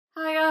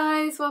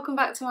guys, welcome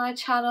back to my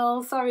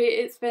channel. Sorry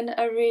it's been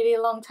a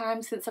really long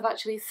time since I've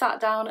actually sat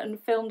down and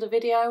filmed a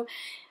video.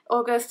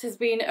 August has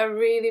been a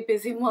really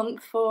busy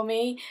month for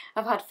me.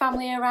 I've had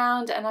family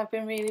around and I've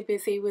been really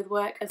busy with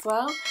work as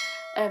well.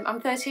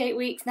 I'm 38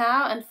 weeks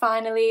now and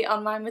finally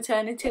on my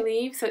maternity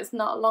leave, so it's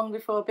not long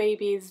before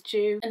baby is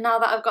due. And now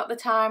that I've got the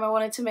time, I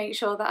wanted to make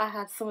sure that I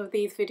had some of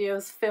these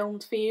videos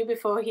filmed for you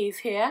before he's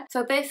here.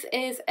 So this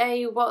is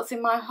a what's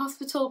in my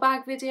hospital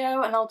bag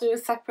video, and I'll do a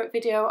separate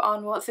video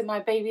on what's in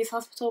my baby's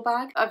hospital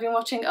bag. I've been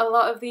watching a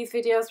lot of these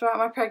videos throughout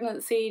my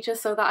pregnancy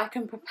just so that I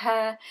can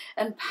prepare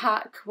and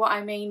pack what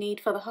I may need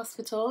for the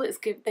hospital.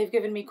 They've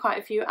given me quite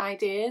a few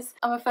ideas.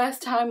 I'm a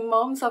first time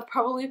mum, so I've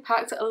probably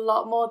packed a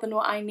lot more than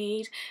what I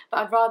need,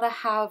 but I'd rather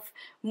have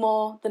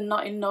more than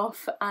not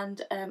enough,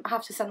 and I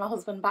have to send my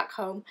husband back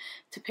home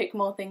to pick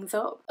more things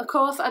up. Of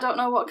course, I don't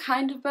know what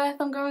kind of birth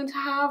I'm going to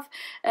have.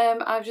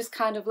 I've just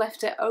kind of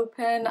left it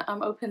open.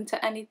 I'm open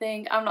to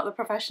anything. I'm not the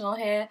professional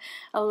here.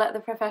 I'll let the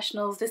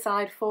professionals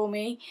decide for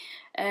me,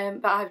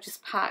 but I've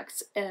just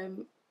packed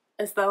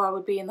as though I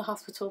would be in the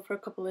hospital for a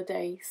couple of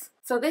days.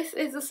 So this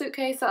is the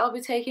suitcase that I'll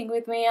be taking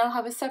with me. I'll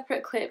have a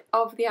separate clip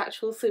of the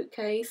actual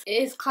suitcase.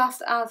 It is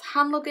classed as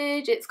hand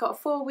luggage, it's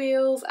got 4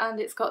 wheels and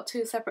it's got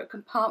 2 separate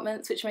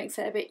compartments, which makes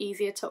it a bit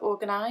easier to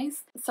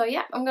organise. So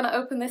yeah, I'm going to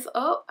open this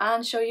up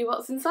and show you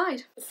what's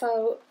inside.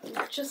 So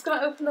I'm just going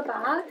to open the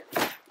bag,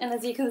 and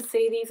as you can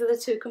see, these are the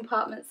 2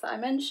 compartments that I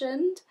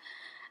mentioned.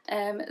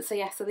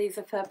 So these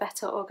are for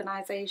better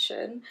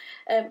organisation.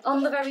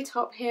 On the very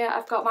top here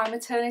I've got my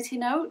maternity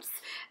notes.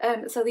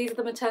 So these are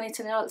the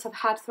maternity notes I've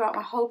had throughout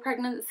my whole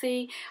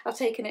pregnancy. I've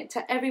taken it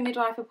to every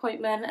midwife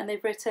appointment and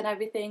they've written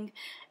everything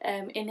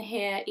in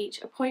here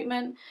each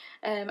appointment,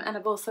 and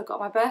I've also got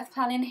my birth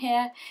plan in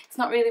here. It's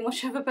not really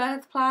much of a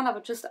birth plan.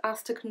 I've just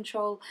asked to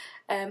control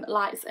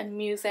lights and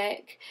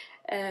music.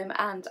 And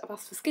I've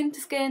asked for skin to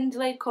skin,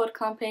 delayed cord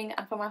clamping,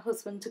 and for my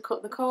husband to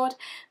cut the cord.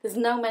 There's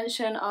no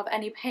mention of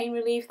any pain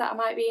relief that I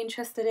might be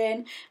interested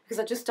in because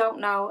I just don't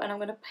know, and I'm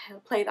going to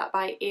play that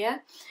by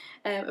ear.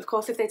 Of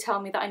course, if they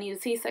tell me that I need a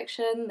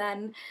C-section,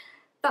 then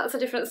that's a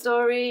different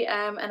story,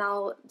 and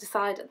I'll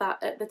decide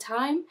that at the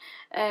time.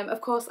 Of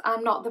course,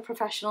 I'm not the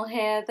professional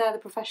here. They're the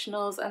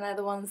professionals and they're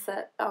the ones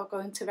that are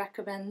going to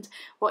recommend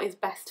what is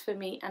best for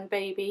me and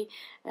baby,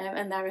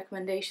 and their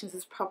recommendations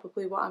is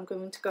probably what I'm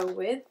going to go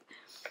with.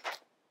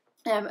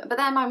 But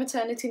they're my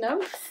maternity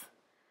notes.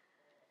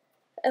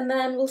 And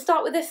then we'll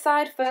start with this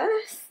side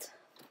first.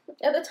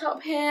 At the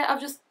top here I've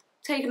just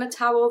taken a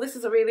towel. This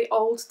is a really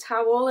old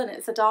towel and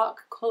it's a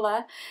dark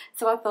colour,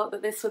 so I thought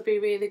that this would be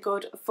really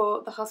good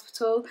for the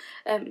hospital,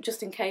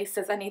 just in case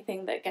there's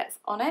anything that gets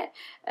on it.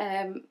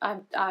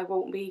 I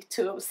won't be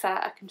too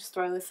upset, I can just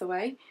throw this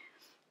away.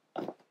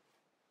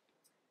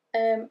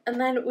 And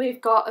then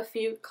we've got a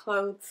few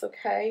clothes,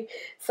 okay?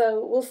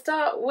 So we'll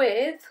start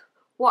with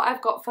what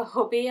I've got for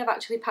hubby. I've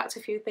actually packed a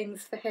few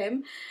things for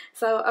him.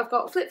 So I've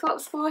got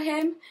flip-flops for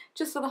him,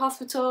 just for the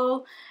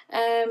hospital,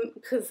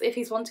 because if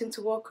he's wanting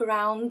to walk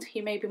around, he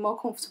may be more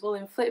comfortable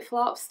in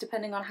flip-flops,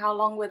 depending on how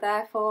long we're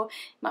there for.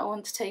 He might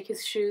want to take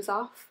his shoes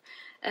off.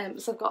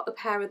 So I've got a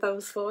pair of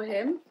those for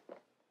him.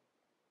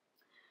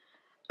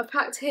 I've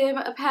packed him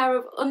a pair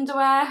of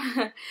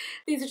underwear.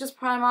 These are just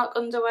Primark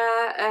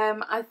underwear.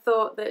 I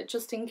thought that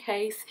just in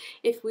case,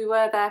 if we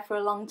were there for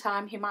a long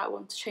time, he might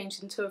want to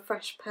change into a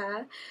fresh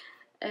pair.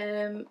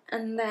 And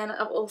then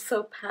I've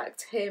also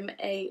packed him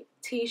a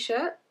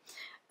t-shirt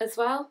as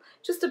well,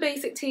 just a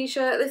basic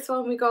t-shirt. This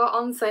one we got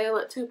on sale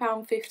at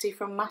 £2.50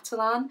 from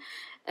Matalan.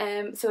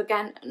 So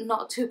again,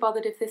 not too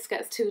bothered if this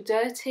gets too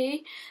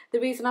dirty. The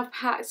reason I've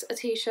packed a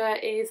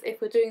t-shirt is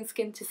if we're doing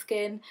skin to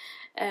skin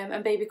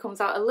and baby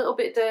comes out a little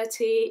bit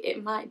dirty,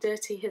 it might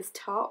dirty his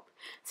top,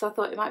 so I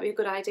thought it might be a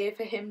good idea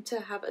for him to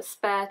have a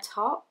spare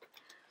top.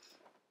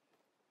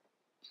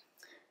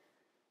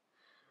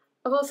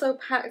 I've also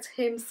packed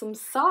him some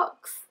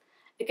socks,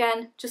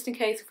 again just in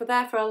case if we're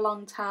there for a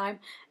long time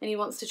and he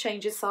wants to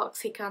change his socks,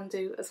 he can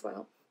do as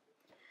well.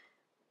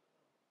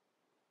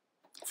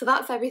 So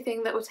that's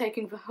everything that we're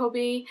taking for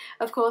hubby.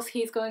 Of course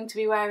he's going to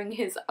be wearing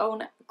his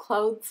own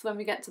clothes when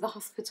we get to the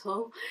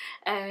hospital,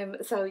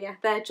 so yeah,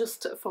 they're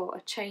just for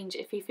a change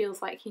if he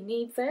feels like he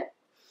needs it.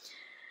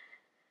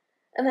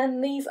 And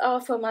then these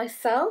are for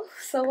myself.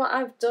 So what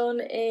I've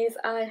done is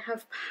I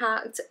have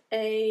packed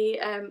a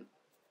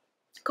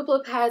couple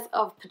of pairs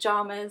of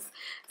pyjamas.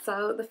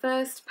 So the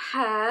first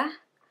pair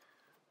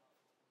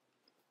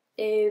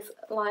is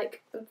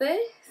like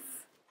this.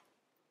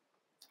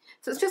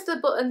 So it's just a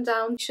button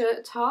down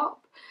shirt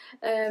top,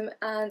 and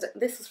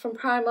this is from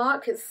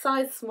Primark. It's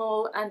size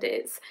small and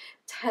it's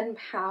 £10.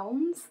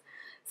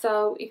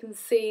 So you can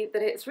see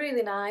that it's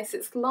really nice.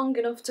 It's long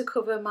enough to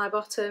cover my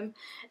bottom,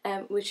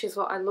 which is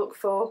what I look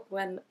for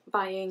when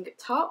buying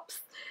tops.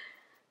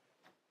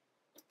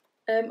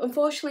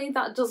 Unfortunately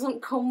that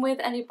doesn't come with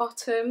any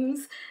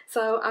bottoms,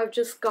 so I've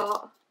just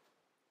got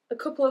a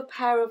couple of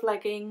pair of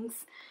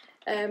leggings,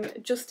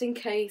 just in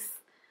case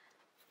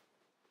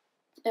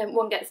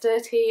one gets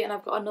dirty, and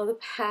I've got another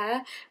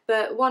pair,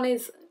 but one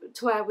is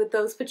to wear with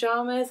those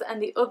pyjamas,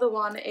 and the other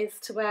one is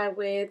to wear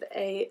with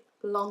a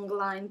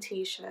Longline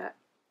T-shirt.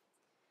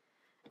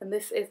 And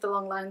this is the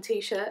Longline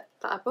T-shirt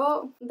that I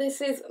bought.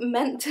 This is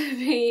meant to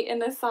be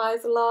in a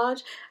size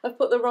large. I've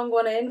put the wrong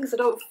one in because I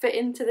don't fit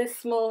into this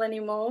small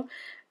anymore.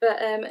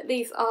 But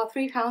these are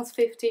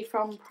 £3.50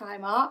 from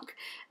Primark.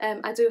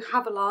 I do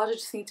have a large, I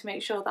just need to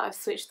make sure that I've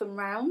switched them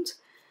round.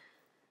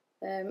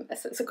 So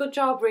it's a good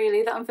job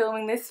really that I'm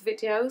filming this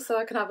video so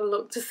I can have a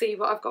look to see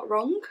what I've got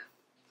wrong.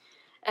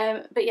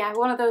 But yeah,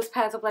 one of those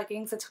pairs of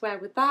leggings are to wear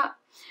with that.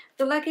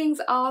 The leggings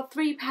are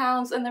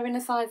 £3 and they're in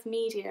a size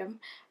medium,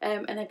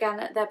 and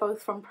again they're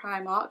both from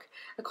Primark.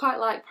 I quite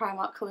like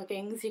Primark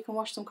leggings. You can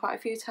wash them quite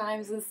a few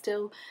times and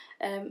still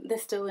they're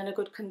still in a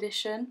good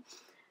condition.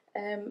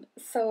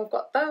 So I've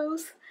got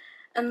those,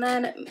 and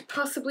then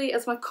possibly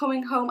as my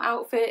coming home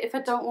outfit, if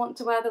I don't want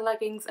to wear the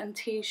leggings and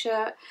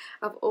t-shirt,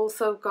 I've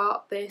also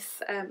got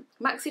this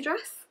maxi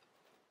dress.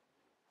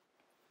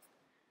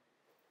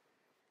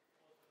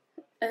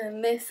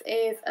 And this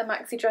is a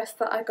maxi dress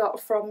that I got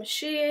from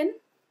Shein.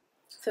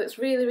 So it's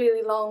really,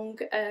 really long.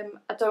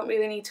 I don't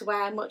really need to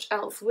wear much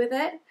else with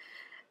it.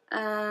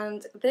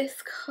 And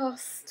this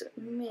cost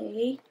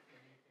me,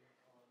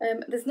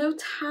 there's no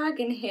tag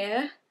in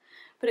here,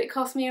 but it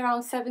cost me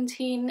around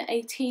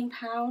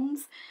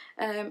 £17–18.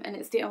 And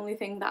it's the only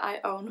thing that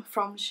I own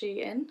from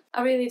Shein.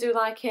 I really do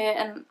like it,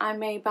 and I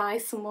may buy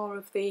some more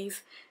of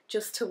these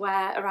just to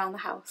wear around the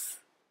house.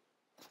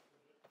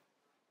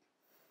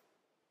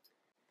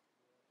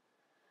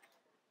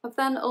 I've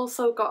then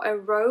also got a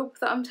robe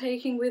that I'm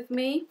taking with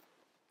me.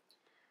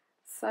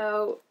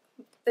 So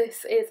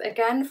this is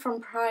again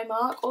from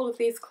Primark. All of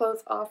these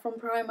clothes are from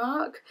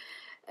Primark.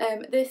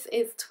 This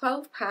is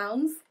 £12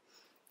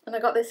 and I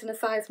got this in a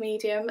size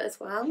medium as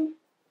well.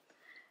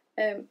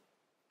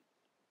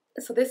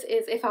 So this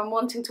is if I'm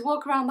wanting to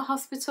walk around the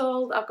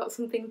hospital, I've got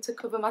something to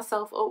cover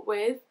myself up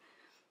with.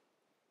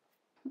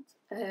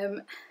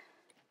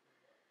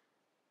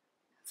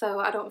 So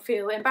I don't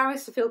feel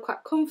embarrassed, I feel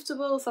quite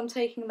comfortable, so I'm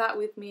taking that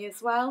with me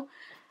as well.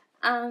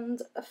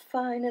 And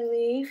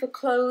finally, for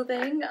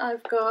clothing,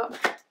 I've got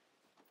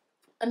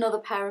another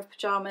pair of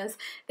pyjamas.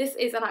 This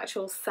is an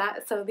actual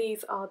set, so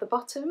these are the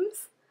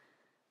bottoms.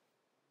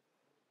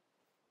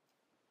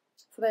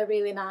 So they're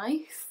really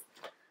nice.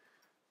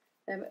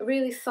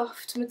 Really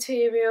soft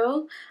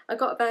material. I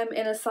got them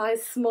in a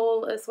size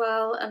small as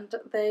well, and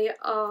they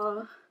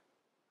are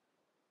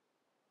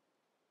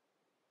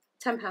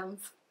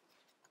 £10.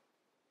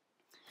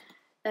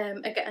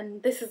 Again,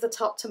 this is the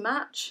top to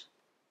match.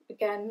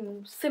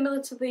 Again, similar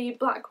to the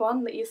black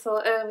one that you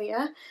saw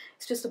earlier.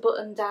 It's just a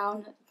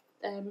button-down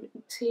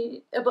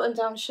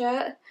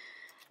shirt,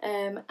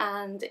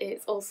 and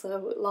it's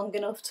also long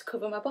enough to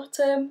cover my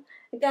bottom.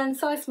 Again,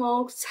 size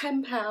small,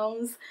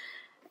 £10.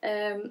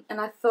 And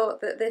I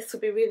thought that this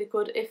would be really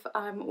good if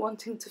I'm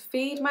wanting to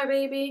feed my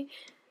baby.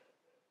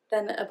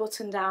 Then a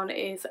button-down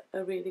is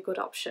a really good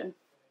option.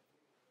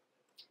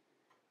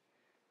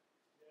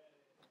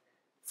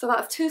 So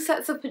that's two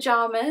sets of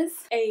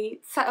pyjamas, a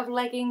set of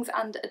leggings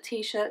and a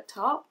t-shirt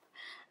top,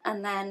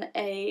 and then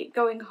a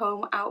going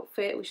home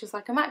outfit which is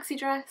like a maxi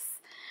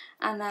dress,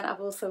 and then I've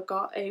also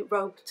got a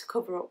robe to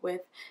cover up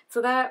with. So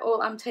they're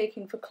all I'm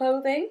taking for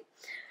clothing.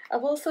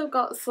 I've also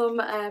got some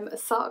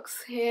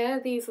socks here.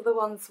 These are the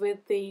ones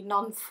with the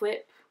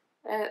non-slip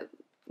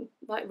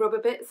like rubber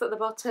bits at the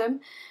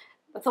bottom.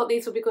 I thought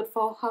these would be good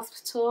for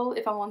hospital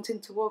if I'm wanting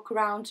to walk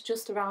around,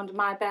 just around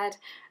my bed,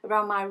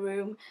 around my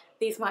room.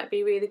 These might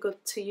be really good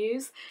to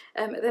use.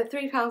 They're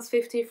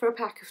 £3.50 for a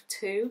pack of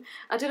 2.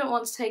 I didn't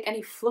want to take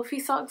any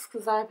fluffy socks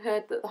because I've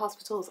heard that the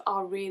hospitals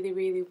are really,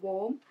 really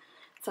warm.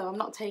 So I'm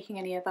not taking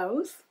any of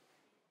those.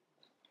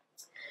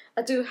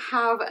 I do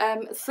have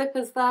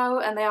slippers though,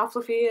 and they are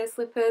fluffy ear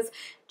slippers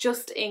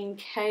just in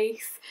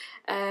case.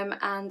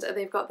 And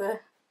they've got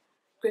the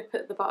grip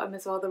at the bottom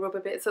as well, the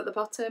rubber bits at the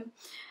bottom.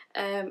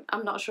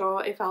 I'm not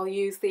sure if I'll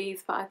use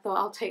these, but I thought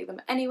I'll take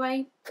them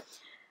anyway.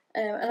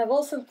 And I'm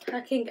also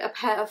packing a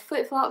pair of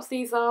flip-flops.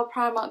 These are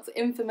Primark's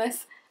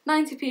infamous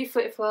 90p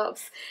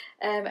flip-flops,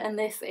 and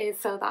this is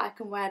so that I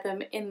can wear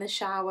them in the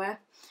shower.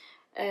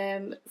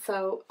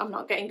 So I'm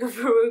not getting a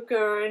verruca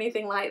or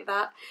anything like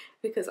that,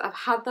 because I've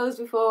had those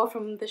before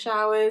from the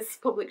showers,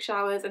 public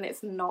showers, and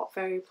it's not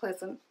very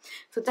pleasant.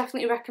 So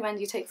definitely recommend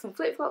you take some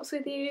flip-flops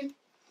with you.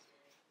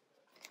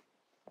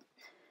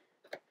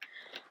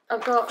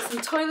 I've got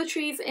some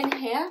toiletries in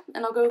here,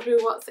 and I'll go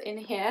through what's in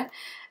here.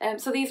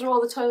 So these are all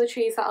the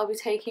toiletries that I'll be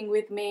taking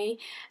with me.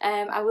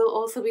 I will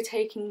also be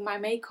taking my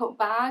makeup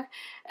bag.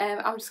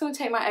 I'm just going to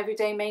take my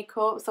everyday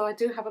makeup, so I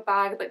do have a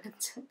bag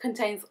that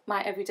contains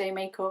my everyday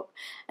makeup,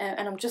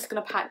 and I'm just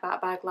going to pack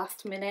that bag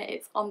last minute.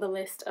 It's on the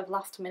list of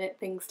last minute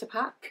things to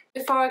pack.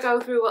 Before I go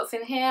through what's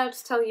in here, I'll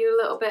just tell you a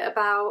little bit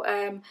about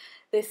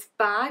this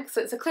bag.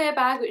 So it's a clear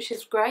bag, which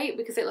is great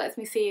because it lets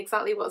me see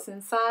exactly what's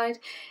inside.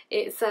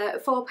 It's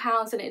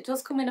 £4 and it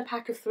does come in a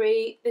pack of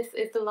 3. This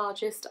is the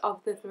largest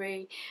of the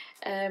 3.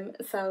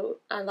 So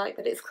I like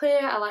that it's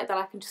clear. I like that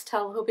I can just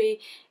tell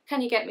hubby,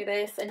 can you get me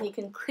this? And he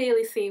can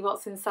clearly see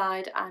what's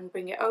inside and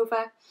bring it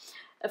over.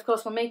 Of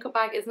course my makeup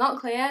bag is not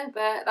clear,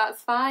 but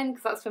that's fine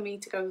because that's for me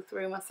to go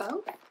through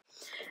myself.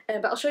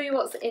 But I'll show you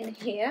what's in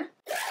here.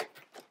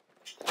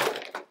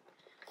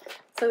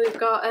 So we've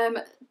got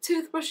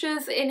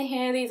toothbrushes in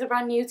here. These are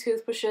brand new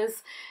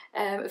toothbrushes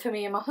for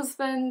me and my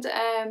husband.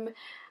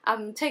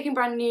 I'm taking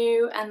brand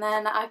new, and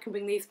then I can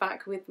bring these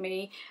back with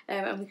me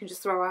and we can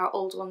just throw our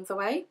old ones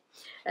away.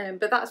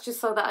 But that's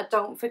just so that I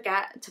don't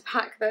forget to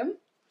pack them.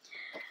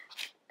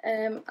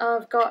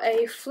 I've got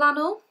a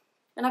flannel,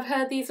 and I've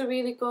heard these are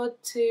really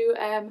good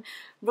to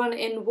run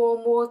in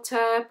warm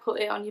water,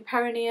 put it on your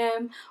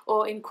perineum,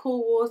 or in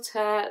cool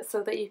water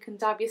so that you can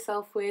dab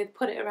yourself with,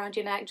 put it around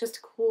your neck just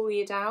to cool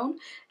you down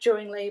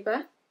during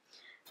labour.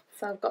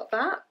 So I've got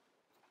that.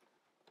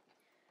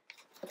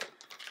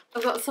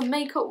 I've got some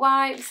makeup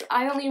wipes.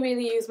 I only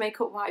really use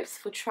makeup wipes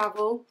for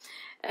travel,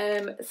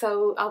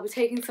 so I'll be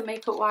taking some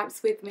makeup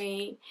wipes with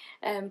me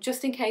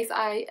just in case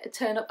I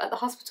turn up at the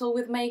hospital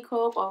with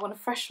makeup or I want to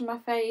freshen my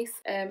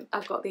face.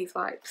 I've got these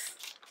wipes.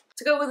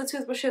 To go with the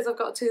toothbrushes, I've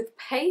got a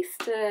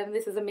toothpaste.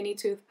 This is a mini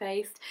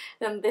toothpaste,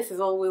 and this is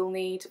all we'll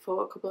need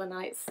for a couple of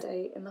nights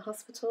stay in the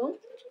hospital.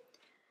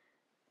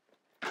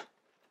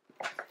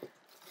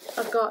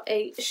 I've got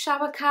a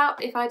shower cap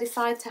if I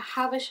decide to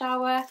have a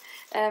shower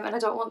and I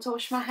don't want to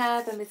wash my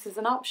hair, then this is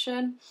an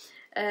option.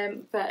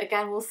 But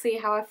again, we'll see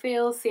how I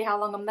feel, see how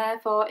long I'm there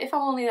for. If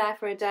I'm only there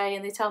for a day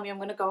and they tell me I'm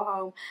going to go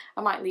home,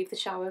 I might leave the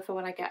shower for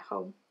when I get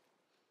home.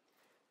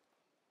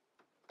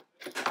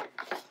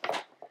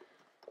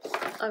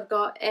 I've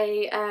got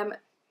a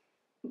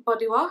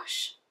body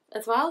wash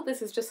as well.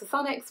 This is just a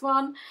Sonic's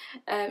one,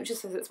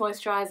 just as it's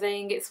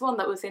moisturising. It's one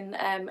that was in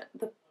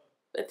the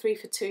 3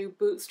 for 2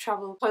 Boots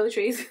travel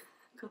toiletries.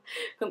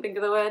 Couldn't think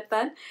of the word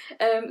then.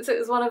 So it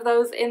was one of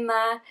those in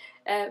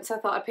there, so I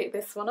thought I'd pick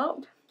this one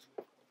up.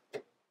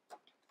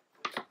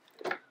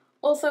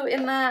 Also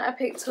in there I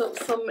picked up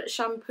some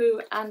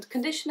shampoo and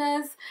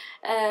conditioners.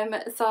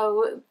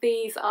 So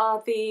these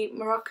are the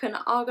Moroccan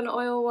argan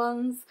oil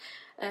ones.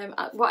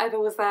 Whatever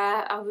was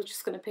there, I was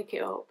just going to pick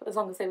it up as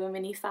long as they were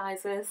mini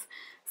sizes.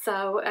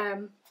 So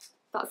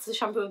that's the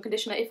shampoo and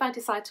conditioner if I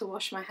decide to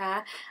wash my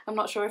hair. I'm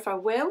not sure if I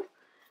will,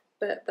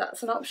 but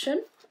that's an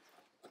option.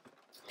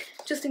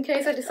 Just in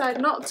case I decide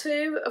not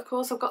to, of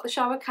course I've got the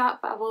shower cap,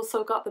 but I've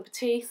also got the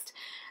Batiste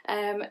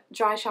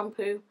dry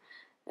shampoo.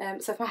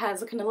 So if my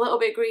hair's looking a little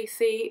bit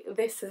greasy,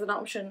 this is an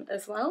option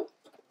as well.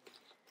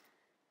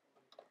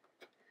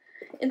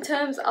 In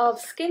terms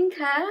of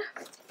skincare,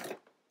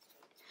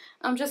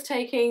 I'm just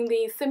taking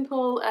these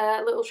simple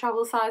little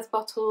travel size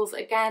bottles.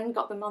 Again,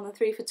 got them on the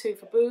 3 for 2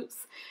 for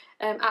Boots,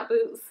 at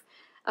Boots.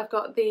 I've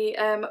got the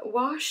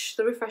wash,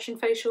 the refreshing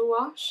facial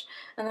wash,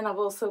 and then I've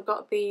also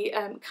got the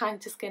Kind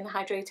to Skin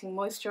hydrating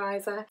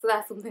moisturiser. So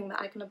that's something that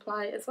I can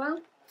apply as well.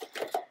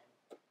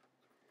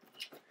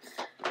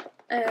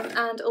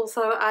 And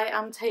also I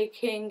am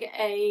taking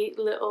a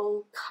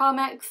little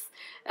Carmex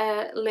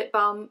lip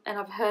balm, and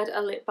I've heard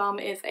a lip balm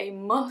is a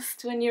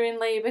must when you're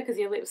in labour because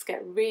your lips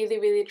get really,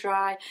 really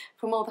dry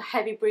from all the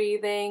heavy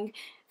breathing,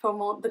 from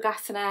all the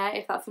gas and air,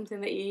 if that's something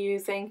that you're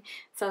using.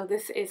 So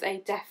this is a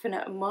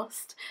definite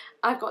must.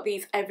 I've got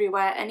these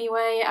everywhere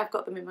anyway. I've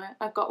got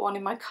one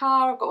in my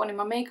car, I've got one in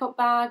my makeup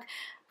bag,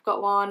 I've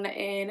got one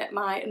in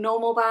my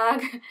normal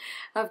bag,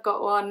 I've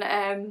got one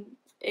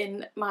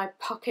in my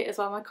pocket as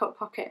well, my coat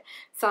pocket.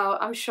 So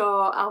I'm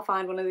sure I'll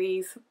find one of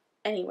these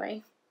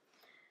anyway.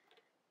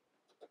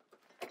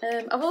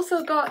 I've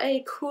also got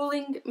a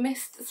cooling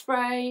mist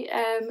spray.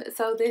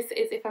 So this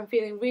is if I'm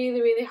feeling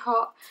really, really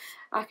hot,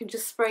 I can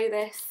just spray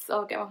this,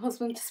 or get my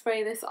husband to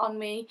spray this on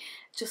me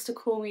just to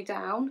cool me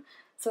down.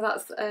 So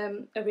that's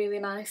a really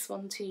nice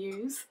one to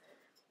use.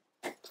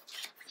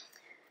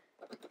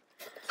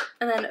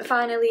 And then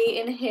finally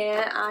in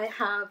here I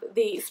have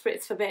the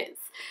Spritz for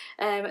Bits.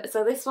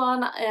 So this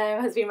one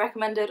has been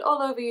recommended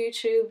all over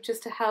YouTube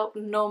just to help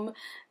numb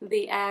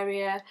the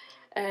area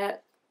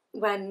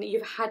when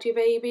you've had your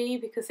baby,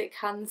 because it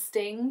can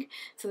sting.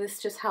 So this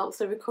just helps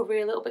the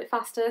recovery a little bit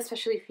faster,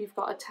 especially if you've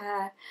got a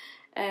tear.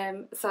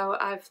 So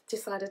I've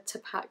decided to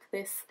pack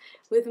this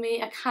with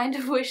me. I kind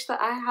of wish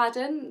that I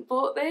hadn't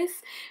bought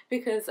this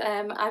because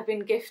I've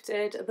been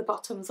gifted the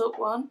bottoms up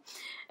one,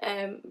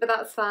 but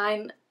that's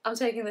fine. I'm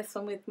taking this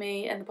one with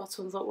me, and the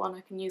bottoms up one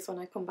I can use when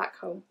I come back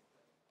home.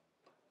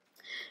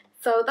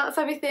 So that's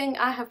everything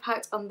I have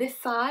packed on this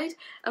side.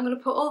 I'm going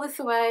to put all this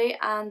away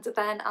and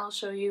then I'll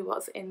show you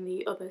what's in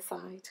the other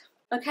side.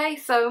 Okay,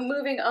 so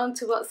moving on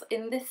to what's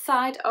in this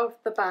side of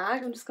the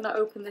bag, I'm just going to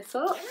open this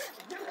up.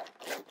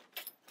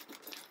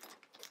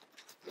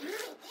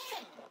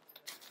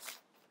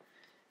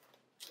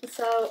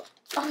 So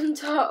on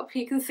top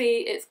you can see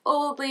it's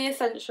all the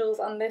essentials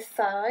on this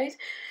side.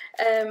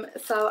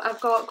 So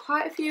I've got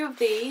quite a few of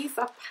these.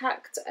 I've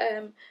packed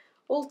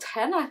all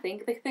 10, I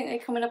think. They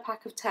come in a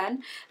pack of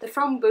 10. They're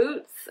from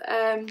Boots,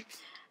 and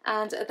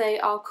they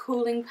are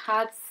cooling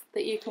pads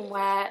that you can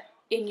wear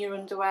in your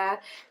underwear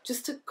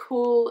just to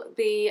cool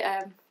the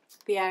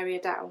the area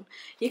down.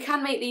 You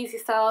can make these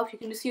yourself. You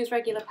can just use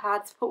regular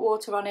pads, put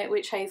water on it,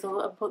 witch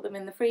hazel, and put them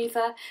in the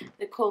freezer.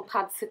 They're called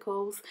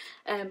padsicles,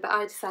 but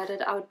I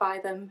decided I would buy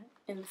them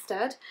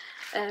instead.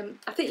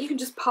 I think you can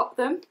just pop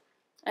them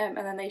and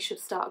then they should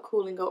start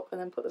cooling up, and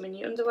then put them in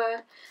your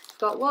underwear. I've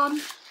got 1,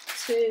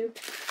 2,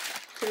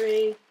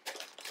 3,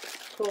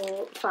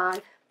 4,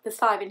 5. There's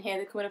 5 in here.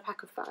 They come in a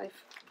pack of 5.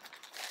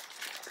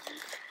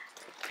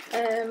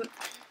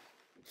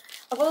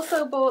 I've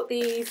also bought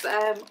these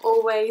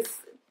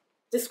Always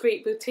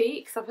Discreet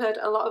Boutiques. I've heard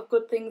a lot of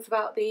good things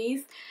about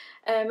these.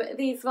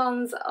 These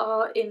ones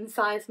are in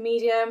size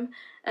medium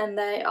and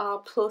they are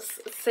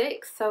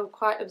 +6, so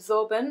quite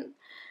absorbent.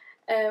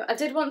 I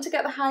did want to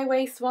get the high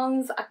waist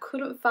ones. I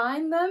couldn't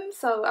find them,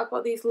 so I've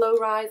got these low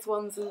rise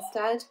ones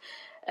instead.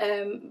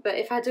 But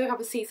if I do have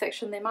a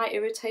C-section, they might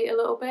irritate a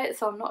little bit,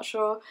 so I'm not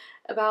sure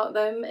about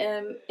them.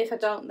 If I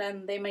don't,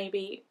 then they may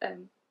be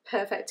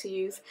perfect to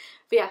use.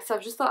 But yeah, so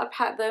I've just thought I'd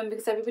pack them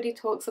because everybody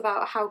talks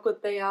about how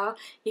good they are.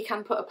 You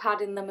can put a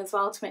pad in them as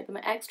well to make them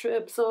extra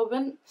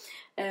absorbent,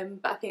 but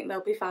I think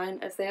they'll be fine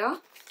as they are.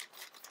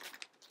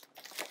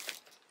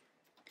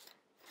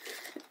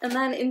 And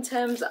then in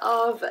terms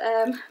of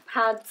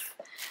pads,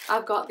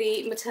 I've got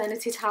the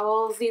maternity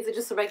towels. These are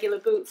just the regular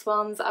Boots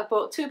ones. I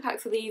bought 2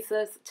 packs of these.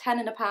 There's 10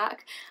 in a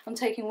pack. I'm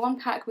taking 1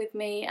 pack with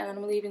me and then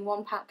I'm leaving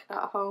 1 pack at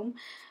home.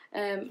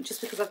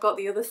 Just because I've got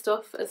the other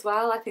stuff as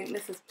well. I think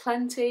this is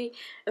plenty.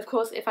 Of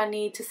course, if I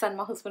need to send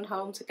my husband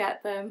home to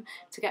get them,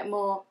 to get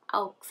more,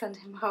 I'll send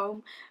him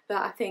home, but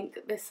I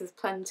think this is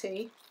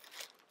plenty.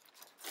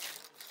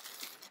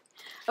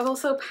 I've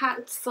also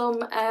packed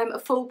some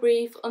full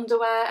brief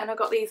underwear, and I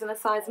got these in a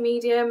size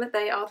medium.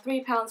 They are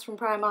 £3 from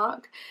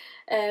Primark,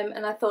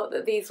 and I thought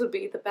that these would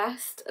be the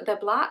best. They're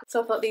black,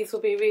 so I thought these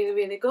would be really,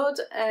 really good.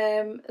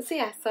 So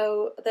yeah,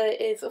 so there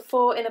is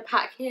 4 in a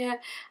pack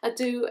here. I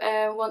do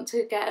want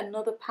to get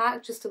another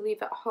pack just to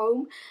leave at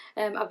home.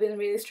 I've been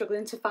really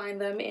struggling to find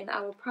them in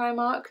our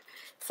Primark,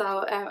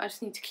 so I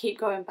just need to keep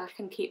going back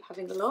and keep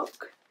having a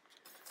look.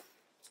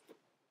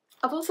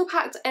 I've also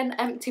packed an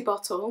empty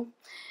bottle.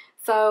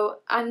 So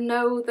I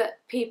know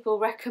that people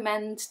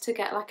recommend to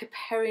get like a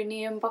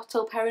perineum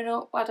bottle,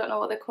 perineal, I don't know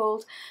what they're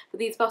called, but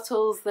these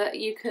bottles that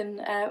you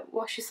can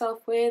wash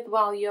yourself with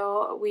while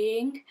you're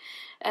weeing,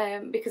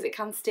 because it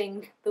can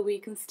sting, the wee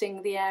can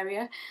sting the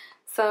area.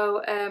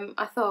 So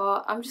I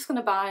thought I'm just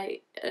going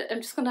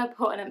to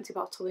put an empty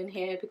bottle in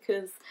here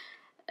because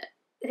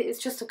it's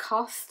just a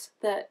cost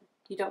that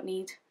you don't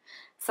need.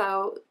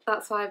 So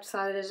that's why I've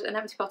decided an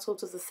empty bottle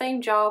does the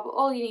same job.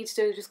 All you need to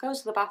do is just go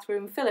to the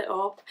bathroom, fill it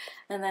up,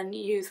 and then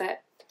use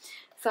it.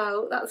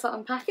 So that's what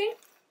I'm packing.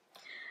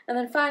 And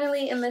then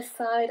finally in this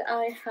side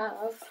I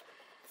have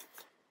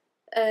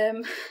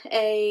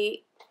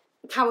a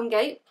Cow and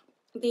Gate.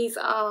 These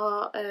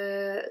are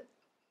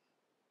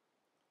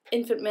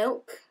infant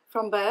milk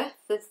from birth.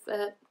 This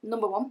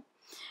number 1.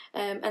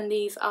 And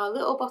these are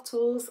little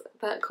bottles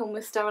that come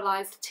with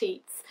sterilised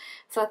teats.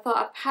 So I thought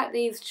I'd pack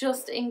these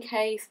just in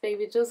case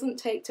baby doesn't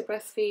take to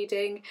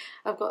breastfeeding.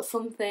 I've got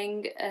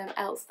something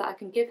else that I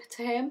can give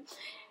to him.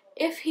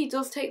 If he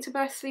does take to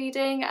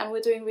breastfeeding and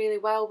we're doing really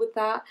well with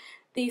that,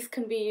 these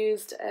can be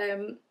used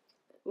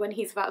when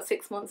he's about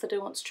 6 months. I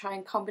do want to try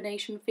and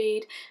combination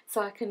feed,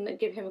 so I can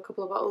give him a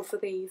couple of bottles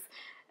of these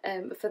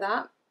for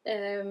that.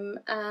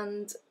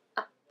 And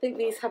I think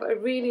these have a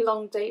really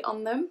long date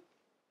on them.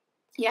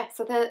 Yeah,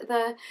 so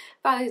they're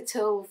valid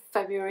till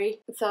February,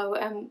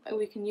 so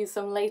we can use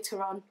them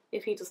later on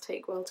if he does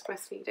take well to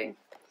breastfeeding.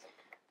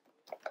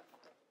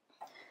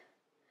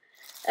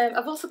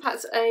 I've also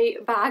packed a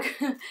bag,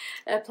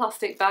 a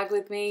plastic bag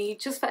with me,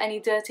 just for any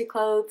dirty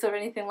clothes or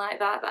anything like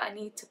that that I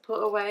need to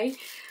put away.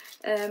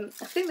 I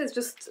think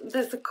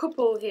there's a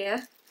couple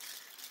here.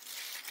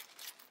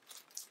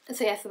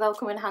 So yeah, so they'll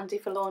come in handy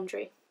for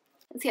laundry.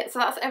 So yeah, so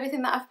that's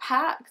everything that I've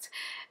packed.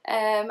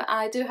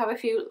 I do have a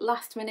few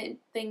last minute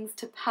things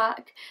to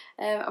pack.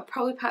 I'll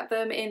probably pack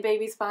them in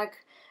baby's bag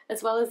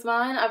as well as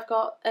mine. I've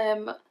got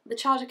the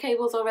charger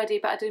cables already,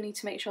 but I do need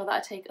to make sure that I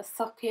take a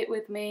socket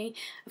with me.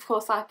 Of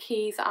course, our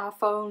keys, our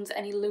phones,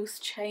 any loose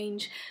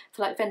change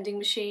for like vending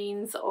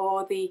machines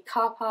or the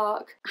car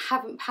park. I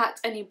haven't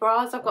packed any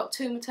bras. I've got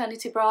 2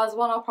 maternity bras.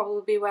 One I'll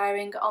probably be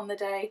wearing on the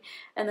day,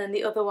 and then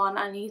the other one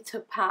I need to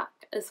pack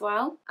as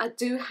well. I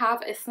do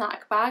have a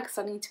snack bag,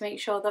 so I need to make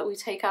sure that we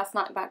take our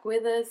snack bag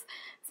with us.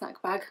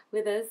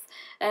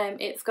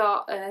 It's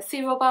got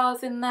cereal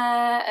bars in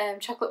there,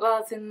 chocolate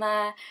bars in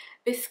there,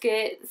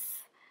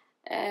 biscuits,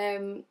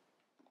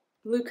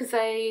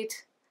 Lucozade,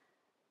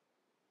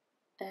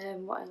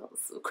 what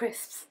else?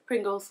 Crisps,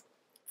 Pringles.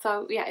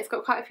 So yeah, it's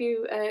got quite a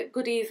few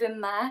goodies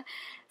in there,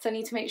 so I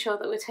need to make sure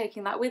that we're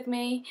taking that with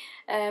me.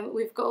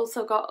 We've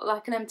also got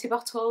like an empty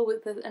bottle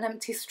with an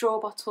empty straw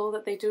bottle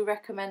that they do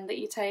recommend that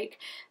you take,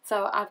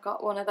 so I've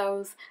got one of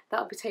those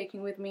that I'll be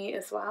taking with me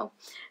as well.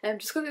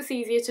 Just because it's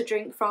easier to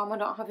drink from, I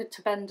don't have it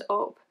to bend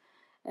up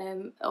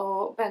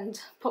or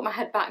put my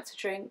head back to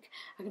drink,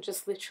 I can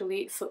just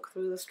literally suck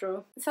through the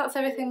straw. So that's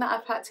everything that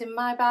I've packed in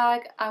my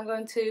bag. I'm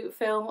going to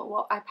film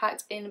what I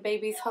packed in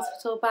baby's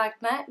hospital bag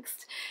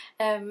next.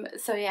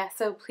 So yeah,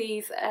 so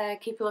please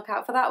keep a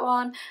lookout for that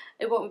one.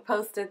 It won't be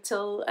posted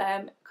till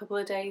a couple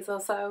of days or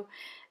so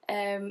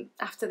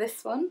after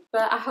this one,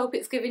 but I hope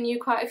it's given you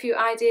quite a few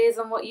ideas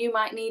on what you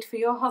might need for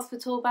your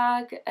hospital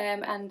bag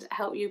and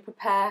help you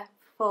prepare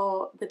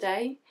for the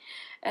day.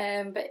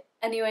 But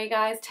anyway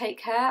guys, take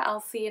care.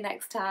 I'll see you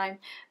next time.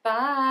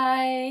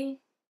 Bye!